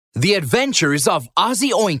The Adventures of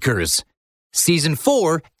Ozzy Oinkers, Season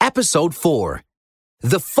 4, Episode 4,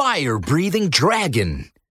 The Fire-Breathing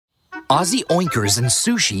Dragon. Ozzy Oinkers and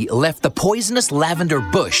Sushi left the poisonous lavender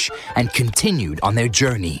bush and continued on their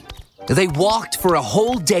journey. They walked for a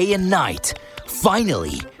whole day and night.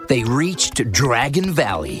 Finally, they reached Dragon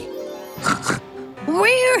Valley.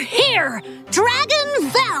 We're here! Dragon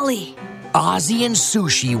Valley! Ozzy and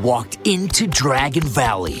Sushi walked into Dragon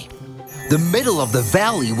Valley. The middle of the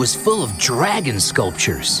valley was full of dragon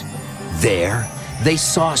sculptures. There, they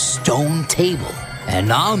saw a stone table,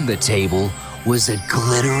 and on the table was a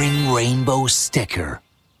glittering rainbow sticker.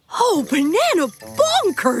 Oh, banana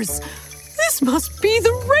bonkers! This must be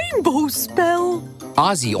the rainbow spell.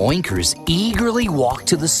 Ozzy Oinkers eagerly walked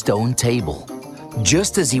to the stone table.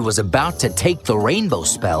 Just as he was about to take the rainbow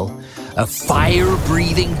spell, a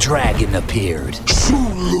fire-breathing dragon appeared.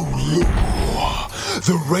 Shoo-loo-loo.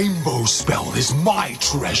 The rainbow spell is my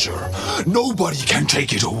treasure. Nobody can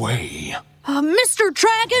take it away. Mr.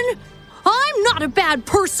 Dragon, I'm not a bad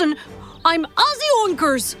person. I'm Ozzy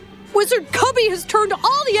Oinkers. Wizard Cubby has turned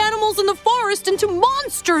all the animals in the forest into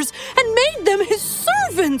monsters and made them his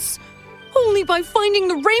servants. Only by finding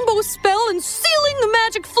the rainbow spell and sealing the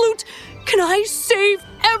magic flute can I save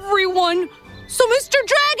everyone. So, Mr.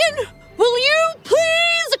 Dragon, will you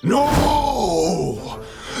please... No!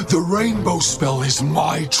 The rainbow spell is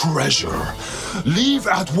my treasure. Leave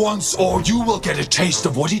at once or you will get a taste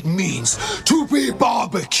of what it means to be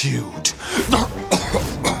barbecued.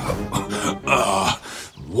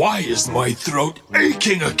 Why is my throat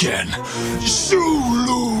aching again?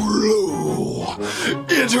 Shoo-loo-loo.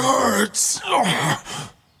 It hurts.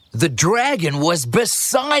 The dragon was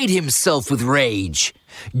beside himself with rage.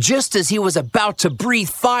 Just as he was about to breathe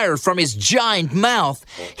fire from his giant mouth,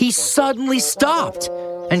 he suddenly stopped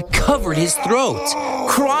and covered his throat,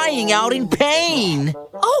 crying out in pain.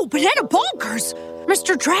 Oh, banana bonkers!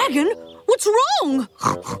 Mr. Dragon, what's wrong?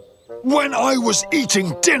 When I was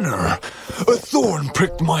eating dinner, a thorn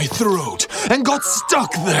pricked my throat and got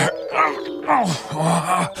stuck there.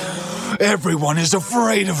 Everyone is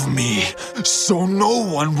afraid of me, so no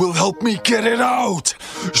one will help me get it out.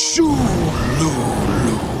 Shoo-loo-loo.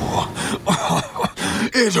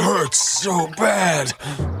 It hurts so bad.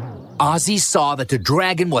 Ozzy saw that the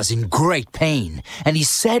dragon was in great pain, and he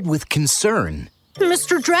said with concern,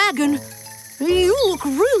 Mr. Dragon, you look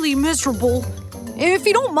really miserable. If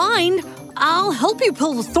you don't mind, I'll help you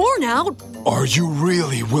pull the thorn out. Are you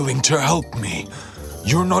really willing to help me?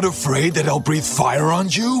 You're not afraid that I'll breathe fire on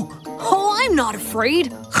you? Oh, I'm not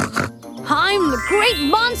afraid. I'm the great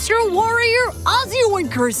monster warrior Ozzy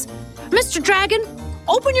Oinkers. Mr. Dragon,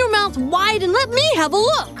 open your mouth wide and let me have a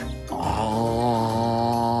look.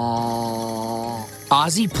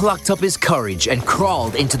 Ozzy plucked up his courage and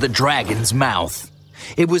crawled into the dragon's mouth.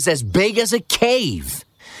 It was as big as a cave.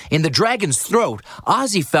 In the dragon's throat,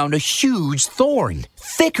 Ozzy found a huge thorn,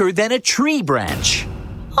 thicker than a tree branch.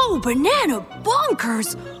 Oh, banana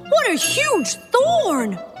bonkers! What a huge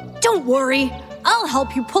thorn! Don't worry, I'll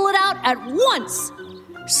help you pull it out at once.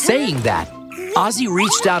 Saying that, Ozzy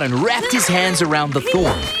reached out and wrapped his hands around the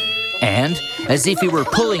thorn. And, as if he were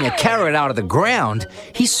pulling a carrot out of the ground,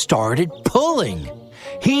 he started pulling.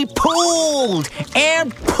 He pulled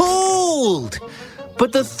and pulled!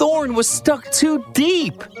 But the thorn was stuck too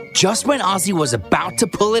deep. Just when Ozzy was about to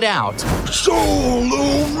pull it out...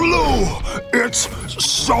 Shoo-loo-loo! It's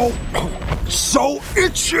so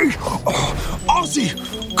itchy! Ozzy,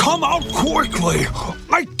 come out quickly!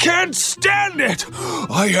 I can't stand it!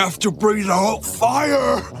 I have to breathe out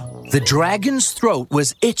fire! The dragon's throat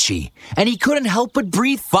was itchy, and he couldn't help but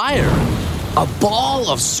breathe fire. A ball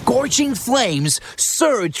of scorching flames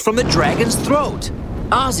surged from the dragon's throat.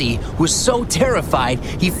 Ozzy was so terrified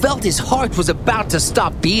he felt his heart was about to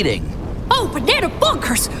stop beating. Oh, banana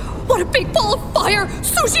bonkers! What a big ball of fire!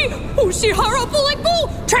 Sushi! Ushihara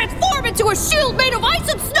Buliku! Transform into a shield made of ice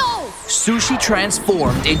and snow! Sushi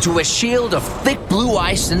transformed into a shield of thick blue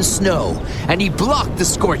ice and snow, and he blocked the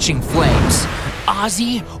scorching flames.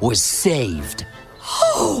 Ozzy was saved.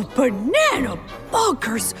 Oh, banana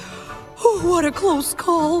bonkers! Oh, what a close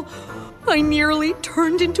call. I nearly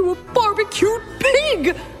turned into a barbecued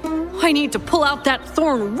pig. I need to pull out that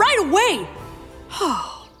thorn right away.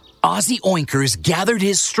 Ozzy Oinkers gathered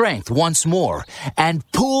his strength once more and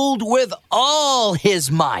pulled with all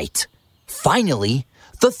his might. Finally,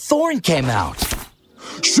 the thorn came out.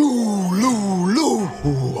 Shoo-loo-loo!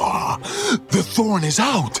 The thorn is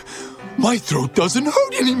out. My throat doesn't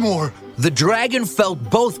hurt anymore. The dragon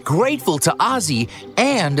felt both grateful to Ozzy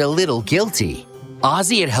and a little guilty.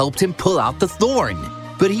 Ozzy had helped him pull out the thorn,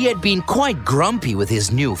 but he had been quite grumpy with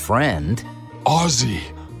his new friend. Ozzy,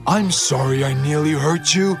 I'm sorry I nearly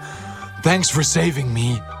hurt you. Thanks for saving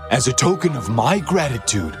me. As a token of my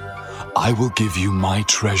gratitude, I will give you my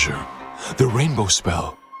treasure, the rainbow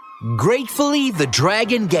spell. Gratefully, the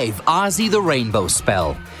dragon gave Ozzy the rainbow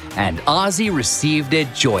spell, and Ozzy received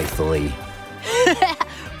it joyfully.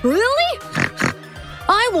 Really?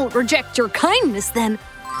 I won't reject your kindness then.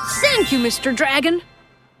 Thank you, Mr. Dragon.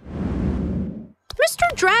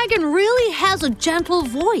 Mr. Dragon really has a gentle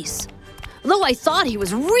voice, though I thought he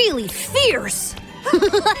was really fierce.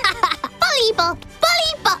 Balibo!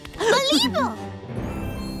 Balibo! Balibo!